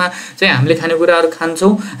बीइङकै केसमा चाहिँ हामीले खानेकुराहरु खान्छौं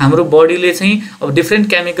हाम्रो बडीले चाहिँ अब different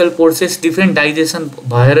chemical process different digestion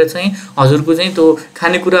भएर चाहिँ हजुरको चाहिँ त्यो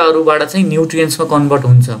खानेकुराहरुबाट चाहिँ न्यूट्रिएन्ट्समा कन्भर्ट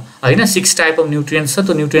हुन्छ हैन 6 टाइप अफ न्यूट्रिएन्ट्स छ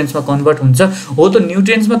त्यो न्यूट्रिएन्ट्समा कन्भर्ट हुन्छ हो त्यो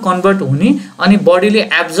न्यूट्रिएन्ट्समा कन्भर्ट हुने अनि बडीले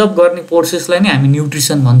एब्जर्ब गर्ने प्रोसेसलाई नै हामी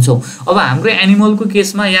न्यूट्रिसन भन्छौं अब हाम्रो एनिमलको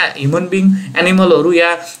केसमा या ह्युमन बीइङ एनिमलहरु या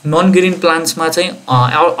नन ग्रीन प्लान्ट्समा चाहिँ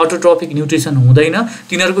अटोट्रोपिक न्यूट्रिसन हुँदैन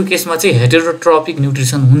तिनीहरुको केसमा चाहिँ हेटेरोट्रोपिक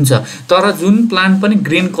न्यूट्रिसन हुन्छ तर जुन प्लान्ट पनि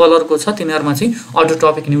ग्रीन कलरको छ तिनीहरुमा चाहिँ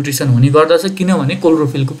अटोट्रोपिक न्यूट्रिसन हुने गर्दछ किनभने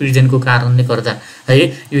क्लोरोफिलको प्रेजेन्टको कारणले गर्दा है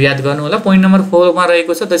यो याद गर्नु होला पोइन्ट नम्बर 4 मा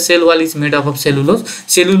रहेको छ the cell wall is made of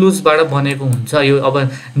सेलुलोजबाट बनेको हुन्छ यो अब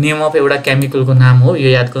नेम अफ एउटा केमिकलको नाम हो यो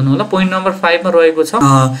याद गर्नु होला पोइन्ट नम्बर 5 मा रहेको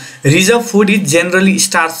छ reserve food is generally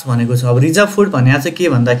starch भनेको छ अब रिजर्भ फुड भन्ने चाहिँ के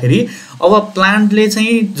भन्दाखेरि अब प्लान्टले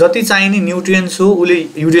चाहिँ जति चाहिने न्यूट्रिएन्ट्स हो उले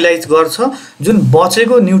युटिलाइज गर्छ जुन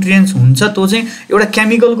बचेको न्यूट्रिएन्ट्स हुन्छ त्यो चाहिँ एउटा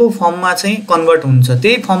केमिकलको फर्ममा चाहिँ कन्भर्ट हुन्छ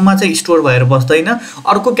त्यही फर्ममा चाहिँ स्टोर भएर बस्दैन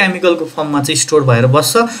अर्को केमिकलको फर्ममा चाहिँ स्टोर भएर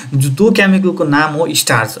बस्छ त्यो केमिकलको नाम हो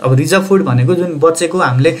स्टार्च अब रिजर्भ फुड भनेको जुन बचेको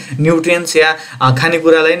हामीले न्युट्रिएन्ट्स या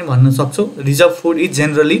खानेकुरालाई नि भन्न सक्छौं reserve food is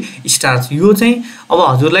generally starch यो चाहिँ अब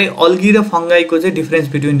हजुरलाई अल्गी र फंगाईको चाहिँ डिफरेन्स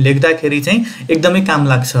बिट्विन लेख्दाखेरि चाहिँ एकदमै काम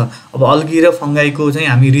लाग्छ अब अल्गी र फंगाईको चाहिँ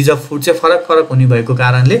हामी रिजर्भ फुड चाहिँ फरक हुने भएको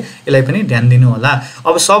कारणले यसलाई पनि ध्यान दिनु होला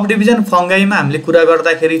अब सब डिभिजन फंगाईमा हामीले कुरा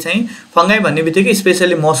गर्दाखेरि चाहिँ फंगाई भन्ने बित्तिकै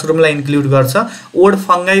स्पेशली मशरुमलाई इन्क्लुड गर्छ वर्ड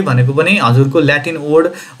फंगाई भनेको पनि हजुरको ल्याटिन वर्ड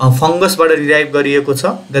फंगसबाट डिराइभ गरिएको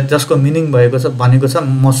छ जसको मिनिङ भएको छ भनेको छ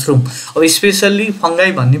मशरुम अब स्पेशली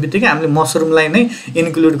फंगाई भन्ने बित्तिकै हामीले मशरुमलाई नै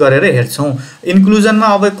इन्क्लुड गरेर हेर्छौं इन्क्लुजनमा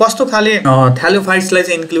अब कस्तो खाले थ्यालोफाइट्सलाई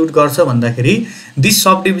चाहिँ इन्क्लुड गर्छ भन्दाखेरि this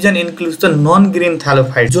sub division includes the non green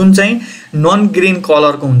थ्यालोफाइट जुन चाहिँ नन ग्रीन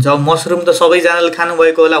कलरको हुन्छ मशरुम त सबैजनाले खानु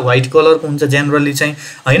भएको होला व्हाइट कलरको हुन्छ जनरली चाहिँ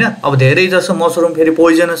हैन अब धेरै जसो मशरुम फेरि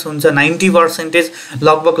पोइजनस हुन्छ 90%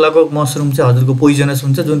 लगभग मशरुम चाहिँ हजुरको पोइजनस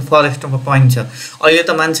हुन्छ जुन फरेस्टमा पाइन्छ अहिले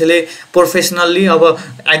त मान्छेले प्रोफेसनली अब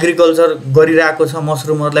एग्रिकल्चर गरिरहेको छ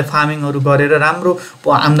मशरुमहरुलाई फार्मिङहरु गरेर राम्रो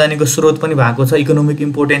आम्दानीको स्रोत पनि भएको छ इकोनोमिक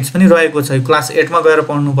इम्पोर्टेन्स पनि रहेको छ क्लास 8 मा गएर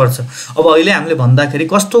पढ्नु पर्छ अब अहिले हामीले भन्दाखेरि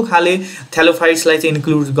कस्तो खाले थ्यालोफाइट्सलाई चाहिँ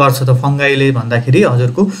इन्क्लुड गर्छ त फंगाईले भन्दाखेरि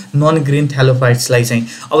हजुरको नन ग्रीन थ्यालोफाइट्सलाई चाहिँ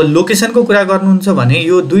अब लोकेसनको कुरा गर्नुहुन्छ भने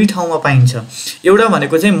यो दुई ठाउँमा पाइन्छ एउटा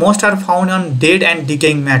भनेको चाहिँ most are found on dead and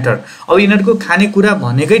डिकेइङ matter अब यिनीहरुको खानेकुरा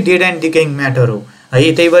भनेकै डेड एन्ड डिकेइङ म्याटर हो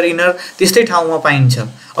है त्यही भएर यिनीहरु त्यस्तै ठाउँमा पाइन्छ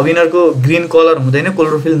अब यिनीहरुको ग्रीन कलर हुँदैन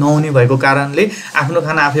क्लोरोफिल नहुने भएको कारणले आफ्नो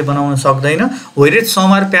खाना आफै बनाउन सक्दैन व्हेरेज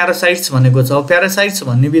सम आर प्यारासाइट्स भनेको छ प्यारासाइट्स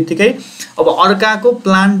भन्ने बित्तिकै अब अर्काको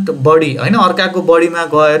प्लान्ट बडी हैन अर्काको बडीमा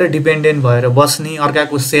गएर डिपेन्डेन्ट भएर बस्ने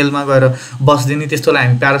अर्काको सेलमा गएर बस्दिने त्यस्तोलाई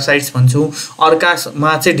हामी प्यारासाइट्स भन्छौं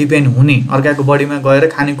अर्कामा चाहिँ डिपेन्ड हुने अर्काको बडीमा गएर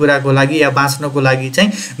खानेकुराको लागि या बाँच्नको लागि चाहिँ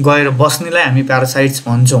गएर बस्नेलाई हामी प्यारासाइट्स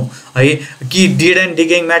भन्छौं है कि डेड एन्ड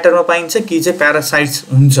डिकेइङ म्याटरमा पाइन्छ कि चाहिँ प्यारासाइट्स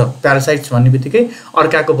हुन्छ प्यारासाइट्स भन्ने बित्तिकै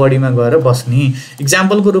अर्काको बडीमा गएर बस्ने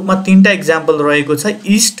एक्जाम्पलको रूपमा तीनटा एक्जाम्पल रहेको छ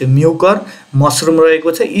इस्ट म्युकर मशरुम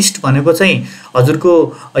रहेको छ इस्ट भनेको चाहिँ हजुरको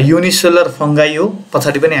युनिसेलुलर फंगाई हो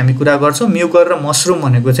पछाडी पनि हामी कुरा गर्छौं म्युकर र मशरुम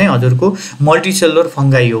भनेको चाहिँ हजुरको मल्टिसेलुलर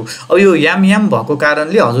फंगाई हो अब यो याम भएको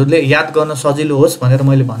कारणले हजुरले याद गर्न सजिलो होस् भनेर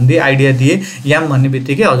मैले भन्दै आइडिया दिए याम भन्ने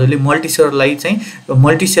बित्तिकै हजुरले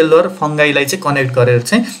मल्टिसेलुलर फंगाईलाई चाहिँ कनेक्ट गरेर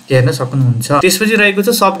चाहिँ हेर्न सक्नुहुन्छ त्यसपछि रहेको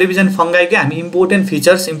छ सब डिभिजन फंगाईकै हामी important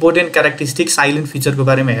features important characteristic silent फिचरको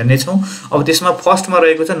बारेमा हेर्ने छौं अब त्यसमा फर्स्टमा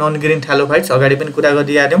रहेको छ नन ग्रीन थ्यालोफाइट्स अगाडि पनि कुरा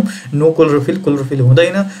गरिहाल्यौं नो क्लोरोफिल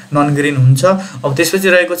हुँदैन नन ग्रीन हुन्छ अब त्यसपछि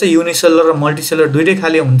रहेको छ युनिसेलुलर र मल्टिसेलुलर दुईटै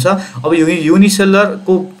खाले हुन्छ अब यो युनिसेलुलर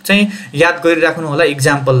को चाहिँ याद गरिराख्नु होला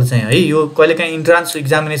एक्जाम्पल चाहिँ है यो कहिलेकाहीँ इन्ट्रान्स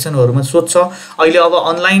एक्जामिनेसनहरुमा सोध्छ अहिले अब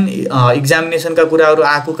अनलाइन एक्जामिनेसनका कुराहरु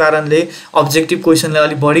आएको कारणले अब्जेक्टिभ क्वेशनलाई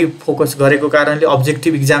अलि बढी फोकस गरेको कारणले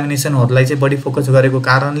अब्जेक्टिभ एक्जामिनेसनहरुलाई चाहिँ बढी फोकस गरेको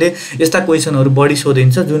कारणले यस्ता क्वेशनहरु बढी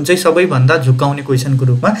सोधिन्छ जुन चाहिँ सबैभन्दा झुकाउने क्वेशनको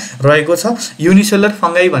रूपमा रहेको छ युनिसेलुलर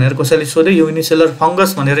फंगाई भनेर कसैले सोधे युनिसेलुलर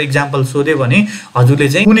फंगस भनेर एक्जाम्पल सोधे भने हजुरले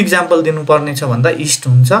चाहिँ कुन एक्जाम्पल दिनुपर्ने छ भन्दा इस्ट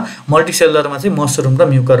हुन्छ मल्टिसेलुलरमा चाहिँ मशरुम र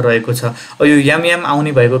म्युकर रहेको छ अब यो याम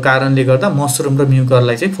आउने भएको कारणले गर्दा मशरुम र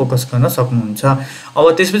म्युकरलाई चाहिँ फोकस गर्न सक्नुहुन्छ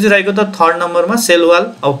अब त्यसपछि रहेको त थर्ड नम्बरमा सेल वाल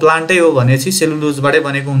अब प्लान्टै हो भनेपछि सेलुलोजबाटै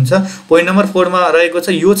बनेको हुन्छ पोइन्ट नम्बर 4 मा रहेको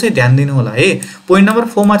छ यो चाहिँ ध्यान दिनु होला है पोइन्ट नम्बर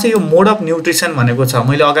 4 मा चाहिँ यो मोड अफ न्युट्रिसन भनेको छ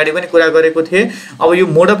मैले अगाडि पनि कुरा गरेको थिए अब यो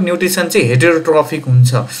मोड अफ न्युट्रिसन चाहिँ हेटेरोट्रोफिक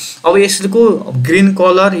हुन्छ अब यसको ग्रीन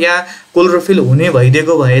कलर या क्लोरोफिल हुने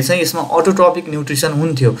भइदिएको भए चाहिँ यसमा अटोट्रोपिक न्युट्रिसन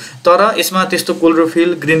हुन्थ्यो तर यसमा त्यस्तो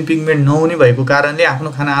क्लोरोफिल ग्रीन पिगमेन्ट नहुने भएको कारणले आफ्नो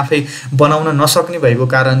खाना आफै बनाउन नसक्ने भएको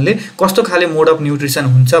कारणले कस्तो खाले मोड अफ न्युट्रिसन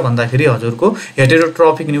हुन्छ भन्दाखेरि हजुरको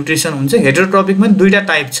हेटेरोट्रोपिक न्युट्रिसन हुन्छ हेटेरोट्रोपिकमा दुईटा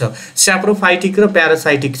टाइप छ स्याप्रोफाइटिक र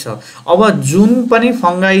प्यारासाइटिक छ अब जुन पनि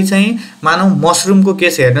फंगाई चाहिँ मानौ मशरुमको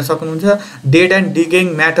केस हेर्न सक्नुहुन्छ डेड एन्ड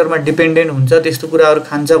डिकेइङ म्याटरमा डिपेन्डेन्ट हुन्छ त्यस्तो कुराहरु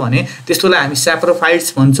खान्छ भने त्यस्तोलाई हामी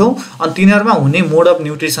स्याप्रोफाइट्स भन्छौं अनि तिनीहरुमा हुने मोड अफ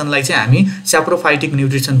न्युट्रिसनलाई चाहिँ हामी स्याप्रोफाइटिक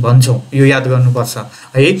न्युट्रिसन भन्छौं यो याद गर्नुपर्छ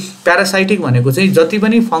है प्यारासाइटिक भनेको चाहिँ जति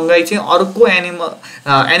पनि फंगाई चाहिँ अर्को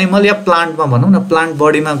एनिमल या प्लान्टमा भनौं न प्लान्ट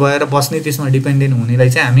बडीमा गएर बस्ने त्यसमा डिपेन्डेन्ट हुनेलाई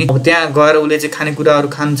चाहिँ हामी अब त्यहाँ गएर उले चाहिँ खानेकुराहरु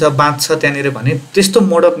खान्छ बाँच्छ त्यहाँनेर भने त्यस्तो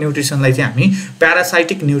मोड अफ न्युट्रिसनलाई चाहिँ हामी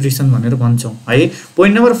प्यारासाइटिक न्युट्रिसन भनेर भन्छौं है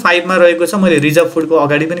पोइन्ट नम्बर 5 मा रहेको छ मैले रिजर्भ फुडको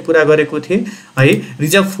अगाडि पनि कुरा गरेको थिए है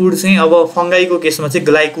रिजर्भ फुड चाहिँ अब फंगाईको केसमा चाहिँ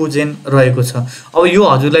ग्लाइकोजेन रहेको छ अब यो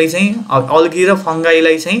हजुरलाई चाहिँ अल्गी र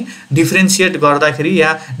फंगाईलाई चाहिँ डिफरेन्शिएट गर्दाखेरि या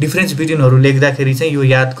डिफरेन्स बिट्विनहरु लेख्दाखेरि चाहिँ यो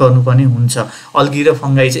याद गर्नुपर्ने हुन्छ अल्गी र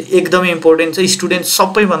फंगाई चाहिँ एकदमै इम्पोर्टेन्ट छ स्टुडेन्ट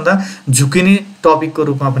सबैभन्दा झुकिने टपिकको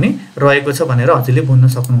रूपमा पनि रहेको छ भनेर हजुरले बुझ्न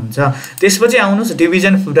सक्नुहुन्छ त्यसपछि आउनुस्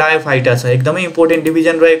डिभिजन ब्रायोफाइटा छ एकदमै इम्पोर्टेन्ट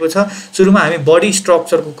डिभिजन रहेको छ सुरुमा हामी बडी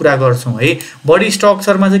स्ट्रक्चरको कुरा गर्छौं है बडी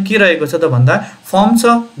स्ट्रक्चरमा चाहिँ के रहेको छ त भन्दा firms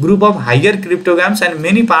a group of higher क्रिप्टोग्याम्स and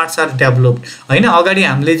many parts are developed हैन अगाडि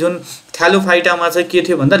हामीले जुन थ्यालोफाइटामा चाहिँ के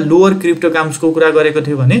थियो भन्दा लोअर क्रिप्टोग्याम्सको कुरा गरेको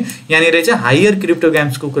थियो भने यहाँनिर चाहिँ हायर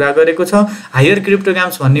क्रिप्टोग्याम्सको कुरा गरेको छ। हायर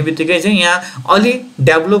क्रिप्टोग्याम्स भन्ने बित्तिकै चाहिँ यहाँ अलि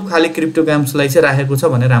डेभलप खाले क्रिप्टोग्याम्सलाई चाहिँ राखेको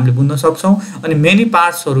छ भनेर हामीले बुझ्न सक्छौँ। अनि मेनी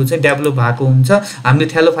पार्ट्सहरू चाहिँ डेभलप भएको हुन्छ। हामीले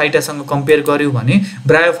थ्यालोफाइटासँग कम्पेयर गर्यौँ भने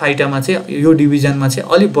ब्रायोफाइटामा चाहिँ यो डिभिजनमा चाहिँ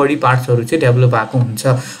अलिक बढी पार्ट्सहरू चाहिँ डेभलप भएको हुन्छ।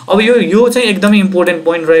 अब यो चाहिँ एकदमै इम्पोर्टेन्ट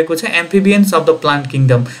पोइन्ट रहेको छ एम्फिबियन्स of the plant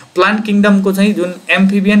kingdom. Plant किङडमको चाहिँ जुन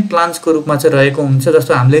एम्फिबियन प्लान्ट्सको रूपमा चाहिँ रहेको हुन्छ,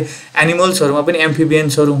 जस्तो हामीले एनिमल्सहरूमा पनि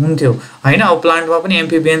एम्फिबियन्सहरू हुन्थ्यो हैन, अब प्लान्टमा पनि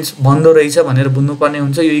एम्फिबियन्स भन्दो रहेछ भनेर बुझ्नुपर्ने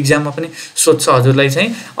हुन्छ। यो इक्जाममा पनि सोध्छ हजुरलाई चाहिँ।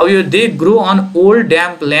 अब यो they grow on old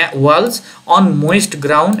damp Waals on moist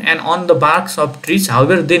ground and on the barks of trees,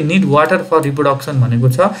 however they need water for reproduction भनेको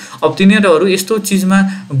छ। अब तिनीहरू यस्तो चिजमा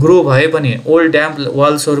ग्रो भए पनि old damp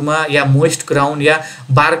वाल्सहरूमा yeah moist ground yeah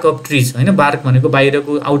bark of trees हैन, bark भनेको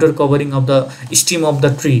बाहिरको outer covering of the steam of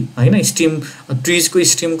the tree हैन, स्टिम ट्रिजको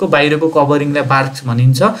स्टिमको बाहिरको कभरिङलाई बार्क्स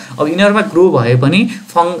भनिन्छ। अब यिनीहरूमा ग्रो भए पनि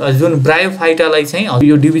जुन ब्रायोफाइटालाई चाहिँ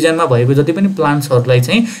यो डिभिजनमा भएको जति पनि प्लान्ट्सहरूलाई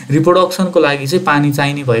चाहिँ रिप्रोडक्सनको लागि चाहिँ पानी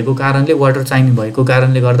चाहिने भएको कारणले, वाटर चाहिने भएको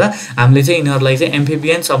कारणले गर्दा हामीले चाहिँ यिनीहरूलाई चाहिँ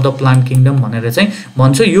एम्फिबियन्स अफ द प्लान्ट किङडम भनेर चाहिँ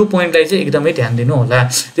भन्छौँ। यो पोइन्टलाई चाहिँ एकदमै ध्यान दिनु होला।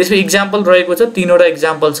 त्यसमा इक्जाम्पल रहेको छ, तीनवटा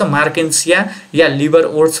इक्जाम्पल छ। मार्केन्सिया या लिभर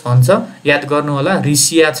ओट्स भन्छ, याद गर्नु होला।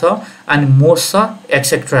 रिसिया छ अनि मोस छ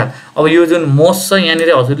एक्सेट्रा। अब यो जुन मोस छ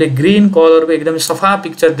यहाँनिर हजुरले ग्रीन कलरको एकदमै सफा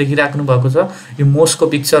पिक्चर देखिराख्नु भएको छ, यो मोसको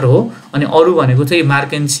पिक्चर हो। अनि अरू भनेको चाहिँ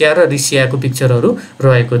मार्केन्सिया र रिसियाको पिक्चरहरू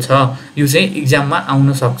रहेको छ। यो चाहिँ इक्जाममा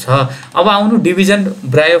आउन सक्छ। अब आउनु डिभिजन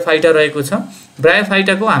ब्रायोफाइटा रहेको छ।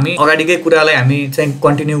 ब्रायोफाइटाको हामी अगाडिकै कुरालाई हामी चाहिँ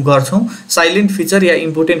कन्टिन्यू गर्छौँ। साइलेन्ट फिचर या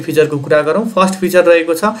इम्पोर्टेन्ट फिचरको कुरा गरौँ। फर्स्ट फिचर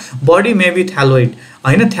रहेको छ बडी मे बी थ्यालोइड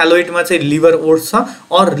हैन, थ्यालोइडमा चाहिँ लिभर ओट्स छ।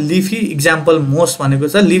 अर लिफी इक्जाम्पल मोस भनेको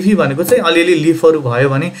छ। लिफी भनेको चाहिँ अलिअलि लिफहरू भयो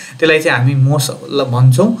भने त्यसलाई चाहिँ हामी मोस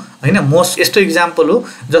भन्छौँ हैन। मोस यस्तो इक्जाम्पल हो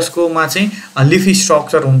जसकोमा चाहिँ लिफी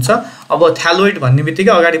स्ट्रक्चर हुन्छ। अब थ्यालोइड भन्ने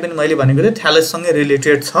बित्तिकै अगाडि पनि मैले भनेको थिएँ थ्यालससँगै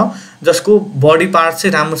रिलेटेड छ, जसको बडी पार्ट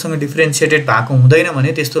चाहिँ राम्रोसँग डिफ्रेन्सिएटेड भएको हुँदैन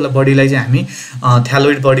भने त्यस्तो बडीलाई चाहिँ हामी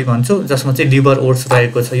थ्यालोइड बडी भन्छौँ, जसमा चाहिँ लिभर ओट्स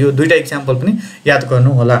रहेको छ। यो दुईटा इक्जाम्पल पनि याद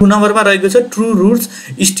गर्नु होला। 2 नम्बरमा रहेको छ true roots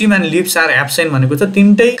steam and lives are absent भनेको छ।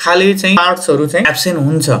 तीनटै खाले चाहिँ पार्ट्सहरू चाहिँ एब्सेन्ट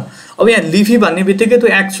हुन्छ। अब यहाँ लिफी भन्ने बित्तिकै त्यो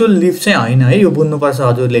एक्चुअल लिफ चाहिँ होइन है, यो बुझ्नुपर्छ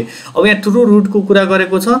हजुरले। अब यहाँ ट्रु रुटको कुरा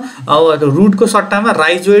गरेको छ। अब रुटको सट्टामा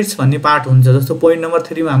राइजोइड्स भन्ने पार्ट हुन्छ, जस्तो पोइन्ट नम्बर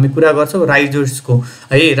 3 मा हामी कुरा गर्छौँ राइजोइड्सको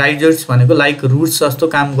है। राइजोइड्स भनेको लाइक रुट्स जस्तो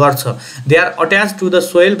काम गर्छ। They are attach to the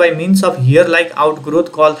soil by means of here like outgrowth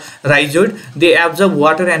call rhizoid. They absorb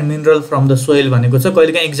water and mineral from the soil भनेको छ।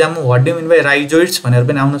 कहिलेकाहीँ इक्जाममा what do mean by rhizoids भनेर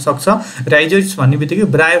पनि आउन सक्छ। राइजोइड्स भन्ने बित्तिकै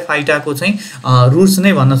ब्रायोफाइटाको चाहिँ रुट्स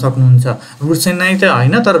नै भन्न सक्नुहुन्छ। रुट्स चाहिँ नै त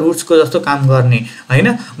होइन, तर रुट्सको जस्तो काम गर्ने हैन।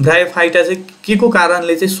 ब्रायोफाइटा चाहिँ के को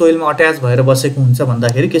कारणले चाहिँ सोइलमा अट्याच भएर बसेको हुन्छ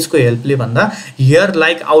भन्दाखेरि केसको हेल्पले भन्दा हियर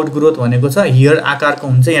लाइक आउटग्रोथ भनेको छ। हियर आकारको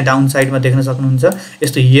हुन्छ, यहाँ डाउन साइडमा देख्न सक्नुहुन्छ।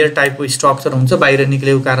 यस्तो हियर टाइपको स्ट्रक्चर हुन्छ, बाहिर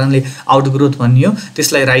निक्लेको कारणले आउटग्रोथ भनियो,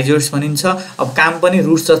 त्यसलाई राइजोइड्स भनिन्छ। अब काम पनि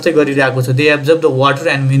रुट्स जस्तै गरिरहेको छ। They absorb the water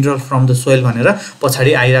and mineral from the soil भनेर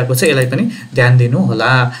पछाडि आइरहेको छ, यसलाई पनि ध्यान दिनु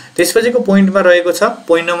होला। त्यसपछिको पोइन्टमा रहेको छ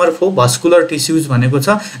पोइन्ट नम्बर 4 भस्कुलर टिस्युज भनेको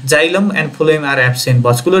छ। Xylem and phloem are absent.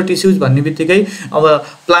 Vascular tissues भन्ने बित्तिकै अब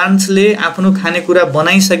प्लान्ट्सले आफ्नो खानेकुरा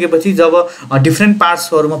बनाइसकेपछि जब डिफ्रेन्ट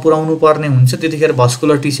पार्ट्सहरूमा पुर्याउनु पर्ने हुन्छ त्यतिखेर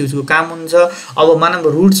भस्कुलर टिस्युजको काम हुन्छ। अब मानव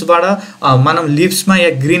रुट्सबाट मानव लिभ्समा या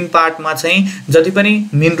ग्रीन पार्टमा चाहिँ जति पनि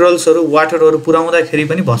मिनरल्सहरू वाटरहरू पुर्याउँदाखेरि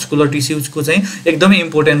पनि भस्कुलर टिस्युजको चाहिँ एकदमै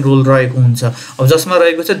इम्पोर्टेन्ट रोल रहेको हुन्छ। अब जसमा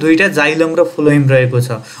रहेको छ दुईटा जाइलम र फ्लोएम रहेको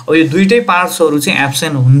छ। अब यो दुईटै पार्ट्सहरू चाहिँ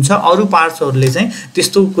एब्सेन्ट हुन्छ, अरू पार्ट्सहरूले चाहिँ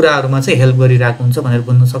त्यस्तो कुराहरूमा चाहिँ हेल्प गरिरहेको हुन्छ भनेर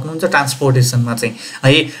बुझ्न सक्नुहुन्छ। ट्रान्सपोर्टेसनमा चाहिँ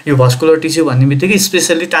है यो भस्कुलर टिस्यु भन्ने बित्तिकै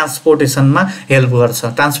स्पेसल्ली ट्रान्सपोर्टेसनमा हेल्प गर्छ।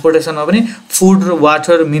 ट्रान्सपोर्टेसनमा पनि फुड र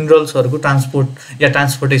वाटर मिनरल्सहरूको ट्रान्सपोर्ट या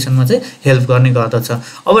ट्रान्सपोर्टेसनमा चाहिँ हेल्प गर्ने गर्दछ।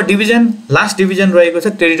 अब डिभिजन लास्ट डिभिजन रहेको छ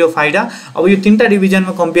टेरिडोफाइटा। अब यो तीनटा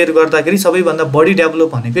डिभिजनमा कम्पेयर गर्दाखेरि सबैभन्दा बढी डेभलप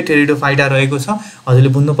भनेको टेरिडोफाइटा रहेको छ, हजुरले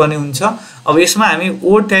बुझ्नुपर्ने हुन्छ। अब यसमा हामी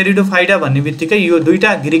वर्ड टेरिडोफाइटा भन्ने बित्तिकै यो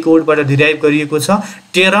दुईटा ग्रीक वर्डबाट डिराइभ गरिएको छ।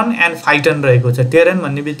 टेरन एन्ड फाइटन रहेको छ। टेरन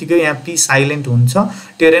भन्ने बित्तिकै यहाँ पी साइलेन्ट हुन्छ,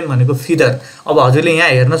 टेरन भनेको फिदर। अब हजुरले यहाँ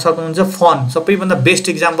हेर्न सक्नुहुन्छ फन, सबैभन्दा बेस्ट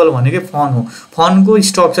इक्जाम्पल भनेकै फन हो। फनको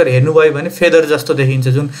स्ट्रक्चर हेर्नुभयो भने फेदर जस्तो देखिन्छ,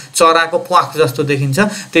 जुन चराको प्वाख जस्तो देखिन्छ।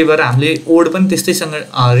 त्यही भएर हामीले वर्ड पनि त्यस्तैसँग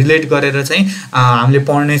रिलेट गरेर चाहिँ हामीले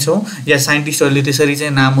पढ्नेछौँ, या साइन्टिस्टहरूले त्यसरी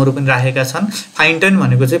चाहिँ नामहरू पनि राखेका छन्। फाइटन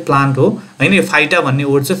भनेको चाहिँ प्लान्ट हो होइन। यो फाइटा भन्ने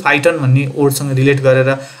वर्ड चाहिँ फाइटन भन्ने वर्डसँग रिलेट गरेर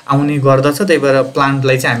आउने गर्दछ, त्यही भएर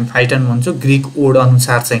प्लान्टलाई चाहिँ हामी फाइटन भन्छौँ ग्रीक वर्ड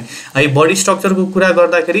अनुसार चाहिँ है। बडी स्ट्रक्चरको कुरा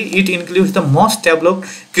गर्दाखेरि it includes the most developed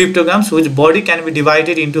क्रिप्टोग्राम्स which body can be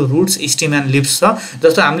divided into roots steam and lives छ।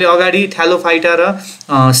 जस्तो हामीले अगाडि थ्यालोफाइटा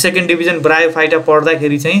र सेकेन्ड डिभिजन ब्रायोफाइटा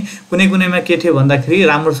पढ्दाखेरि चाहिँ कुनै कुनैमा के थियो भन्दाखेरि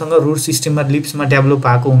राम्रोसँग रुट सिस्टममा लिप्समा डेभलप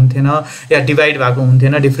भएको हुन्थेन या डिभाइड भएको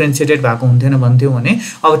हुन्थेन डिफरेन्सिएटेड भएको हुन्थेन भन्थ्यो भने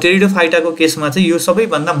अब टेरिडोफाइटाको केसमा चाहिँ यो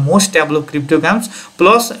सबैभन्दा मोस्ट डेभलप क्रिप्टोगाम्स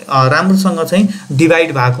प्लस राम्रोसँग चाहिँ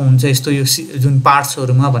डिभाइड भएको हुन्छ यस्तो यो जुन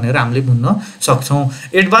पार्ट्सहरुमा भनेर हामीले बुझ्न सक्छौं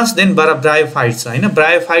एडभान्स देन ब्रायोफाइट्स हैन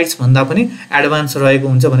ब्रायोफाइट्स भन्दा पनि एडभान्स रहेको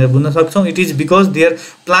हुन्छ भनेर बुझ्न सक्छौं it is because there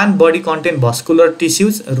plant body content vascular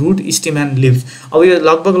tissues root stem and lives अब यो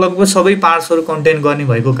लगभग सबै पार्ट्सहरु कन्टेन गर्ने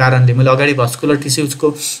भएको कारणले मैले अगाडि भस्कुलर टिस्युजको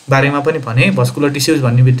बारेमा पनि भने भस्कुलर टिस्युज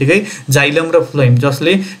भन्ने बित्तिकै जाइलम र फ्लोएम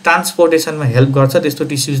जसले ट्रान्सपोर्टेसनमा हेल्प गर्छ त्यस्तो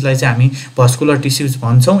टिस्युजलाई चाहिँ हामी भस्कुलर टिस्युज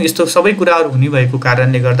भन्छौं यस्तो सबै कुराहरु हुने भएको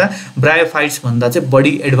कारणले गर्दा ब्रायोफाइट्स भन्दा चाहिँ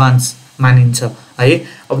बढी एडभान्स मानिन्छ है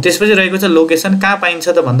अब त्यसपछि रहेको छ लोकेसन कहाँ पाइन्छ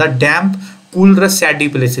त भन्दा ड्याम्प कुल र स्याडी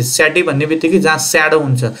प्लेसेस स्याडी भन्ने बित्तिकै जहाँ स्याडो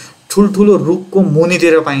हुन्छ ठुलठुलो रुखको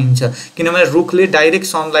मुनितिर पाइन्छ किनभने रुखले डाइरेक्ट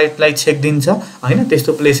सनलाइटलाई छेक्दिन्छ हैन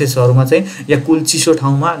त्यस्तो प्लेसेसहरुमा चाहिँ या कुल चिसो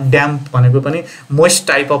ठाउँमा ड्याम्प भनेको पनि मोइस्ट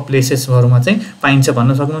टाइप अफ प्लेसेसहरुमा चाहिँ पाइन्छ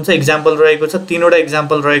भन्न सक्नुहुन्छ एक्जाम्पल रहेको छ तीनवटा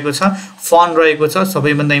एक्जाम्पल रहेको छ फन रहेको छ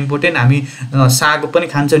सबैभन्दा इम्पोर्टेन्ट हामी साग पनि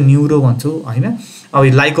खान्छ न्यूरो भन्छौ हैन अब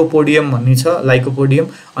लाइकोपोडियम भन्ने छ लाइकोपोडियम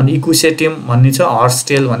अनि इकुसेटियम भन्ने छ हर्स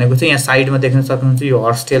टेल भनेको चाहिँ यहाँ साइडमा देख्न सक्नुहुन्छ यो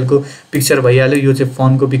हर्स टेलको पिक्चर भइहाल्यो यो चाहिँ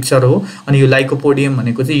फनको पिक्चर हो अनि यो लाइकोपोडियम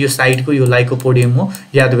भनेको चाहिँ यो साइडको यो लाइकोपोडियम हो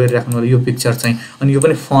याद गरिराख्नु होला यो पिक्चर चाहिँ अनि यो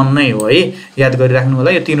पनि फन नै हो है याद गरिराख्नु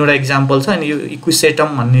होला यो तीनवटा एक्जाम्पल छ अनि यो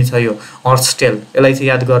इकुसेटम भन्ने छ यो हर्स टेल यसलाई चाहिँ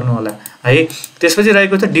याद गर्नु होला है त्यसपछि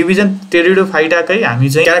रहेको छ डिभिजन टेरिडोफाइटाकै हामी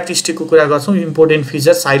चाहिँ क्यारेक्टरिस्टिकको कुरा गर्छौं इम्पोर्टेन्ट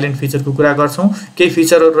फिचर साइलेन्ट फिचरको कुरा गर्छौं केही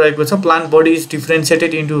फिचरहरु रहेको छ plant body is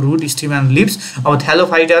डिफरेन्शिएटेड into root stem and lives अब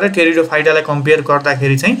थ्यालोफाइटा र टेरिडोफाइटालाई कम्पेयर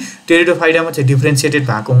गर्दाखेरि चाहिँ टेरिडोफाइटामा चाहिँ डिफरेन्शिएटेड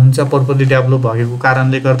भएको हुन्छ प्रपरली डेभलप भएको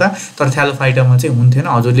कारणले गर्दा तर थ्यालोफाइटामा चाहिँ हुन्थेन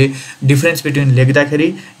हजुरले डिफरेन्स बिट्विन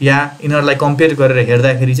लेख्दाखेरि या इनरलाई कम्पेयर गरेर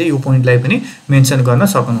हेर्दाखेरि चाहिँ यो पोइन्टलाई पनि मेन्सन गर्न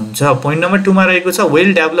सक्नुहुन्छ पोइन्ट नम्बर 2 मा रहेको छ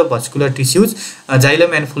well develop vascular tissues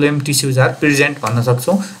xylem and phloem tissues are present भन्न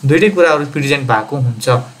सक्छौं दुईटै कुराहरु प्रेजेन्ट भएको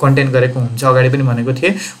हुन्छ कन्टेन गरेको हुन्छ अगाडि पनि भनेको थिए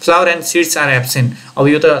flower and seeds are absent अब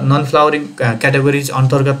यो त नन फ्लावरिङ क्याटेगोरीज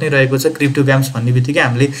अन्तर्गत नै रहेको छ क्रिप्टोगाम्स भन्ने बित्तिकै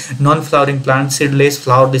हामीले non flowering plant seedless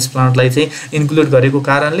flowerless प्लान्टलाई चाहिँ इन्क्लुड गरेको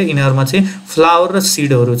कारणले इनहरुमा चाहिँ फ्लावर र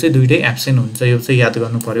सीडहरु चाहिँ दुईटै एब्सेन्ट हुन्छ यो चाहिँ याद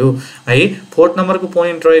गर्नु पर्यो है फोर्थ नम्बरको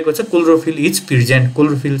पोइन्ट रहेको छ क्लोरोफिल इज प्रेजेन्ट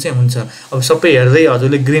क्लोरोफिल चाहिँ हुन्छ अब सबै हेर्दै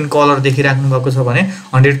हजुरले ग्रीन कलर देखिराख्नु भएको छ भने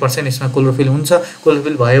 100% यसमा क्लोरोफिल हुन्छ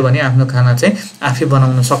क्लोरोफिल भयो भने आफ्नो खाना चाहिँ आफै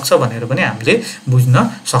बनाउन सक्छ भनेर पनि हामीले बुझ्न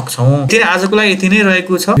सक्छौं त्यही आजको लागि यति नै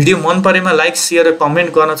रहेको छ भिडियो मन परेमा लाइक शेयर र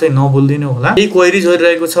कमेन्ट गर्न चाहिँ नभुल्दिनु होला केही क्वेरीज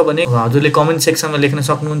रहेको छ भने हजुरले कमेन्ट सेक्सनमा लेख्न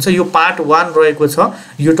सक्नुहुन्छ यो पार्ट 1 रहेको छ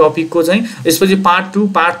यो टपिकको चाहिँ यसपछि पार्ट 2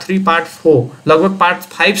 पार्ट 3 पार्ट 4 लगभग पार्ट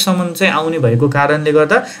 5 सम्म चाहिँ आउने भएको कारणले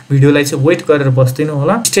गर्दा भिडियोलाई चाहिँ वेट गरेर बस्दिनु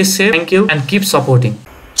होला stay safe thank you and keep supporting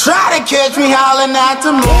Try to catch me howling at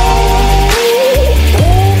the moon.